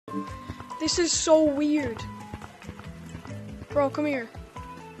This is so weird. Bro, come here.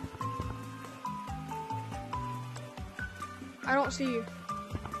 I don't see you.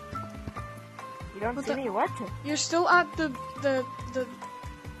 You don't see me? What? You're still at the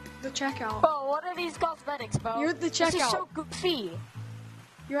checkout. Bro, what are these cosmetics, bro? You're at the checkout. This is so goofy.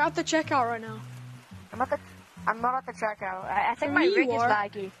 You're at the checkout right now. I'm not at the checkout. I think For my me, ring you is are.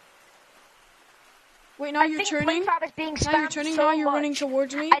 laggy. Wait, now you're turning. Playfab is being spammed Now you're turning. so Now you're much. running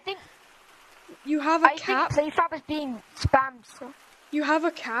towards me. I think You have a cap. I think Playfab is being spammed. So. You have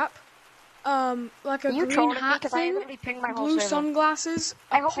a cap. Like a Are you green trolling me? hat 'Cause I thing. literally pinged my whole Blue server. sunglasses.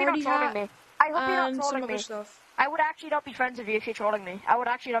 I A hope you're not party trolling hat. me. I hope you're not And some trolling other me. stuff. I would actually not be friends with you if you're trolling me. I would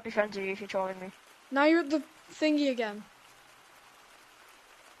actually not be friends with you if you're trolling me. Now you're at the thingy again.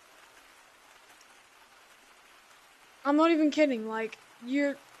 I'm not even kidding. Like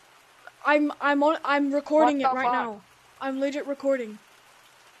you're, I'm recording it What the right fuck? now. I'm legit recording.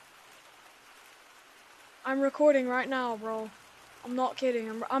 I'm recording right now, bro. I'm not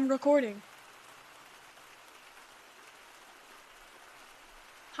kidding. I'm recording.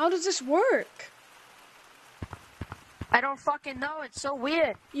 How does this work? I don't fucking know. It's so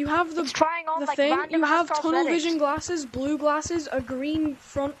weird. You have the It's trying on the like thing. random You have ass tunnel cosmetics. vision glasses, blue glasses, a green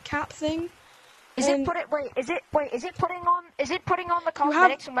front cap thing. Is and it putting on the you have-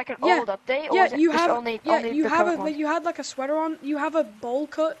 cosmetics from like an yeah, old update, or yeah, is it you just have only you the have current one? you had like a sweater on. You have a bowl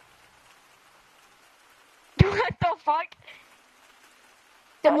cut. What the fuck?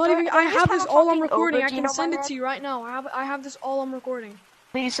 I'm not even. I have this all on recording. I Aubergine can on send my it head? to you right now. I have this all on recording.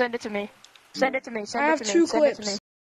 Please send it to me. Send it to me. Send I it have to me. two Send it to clips. me.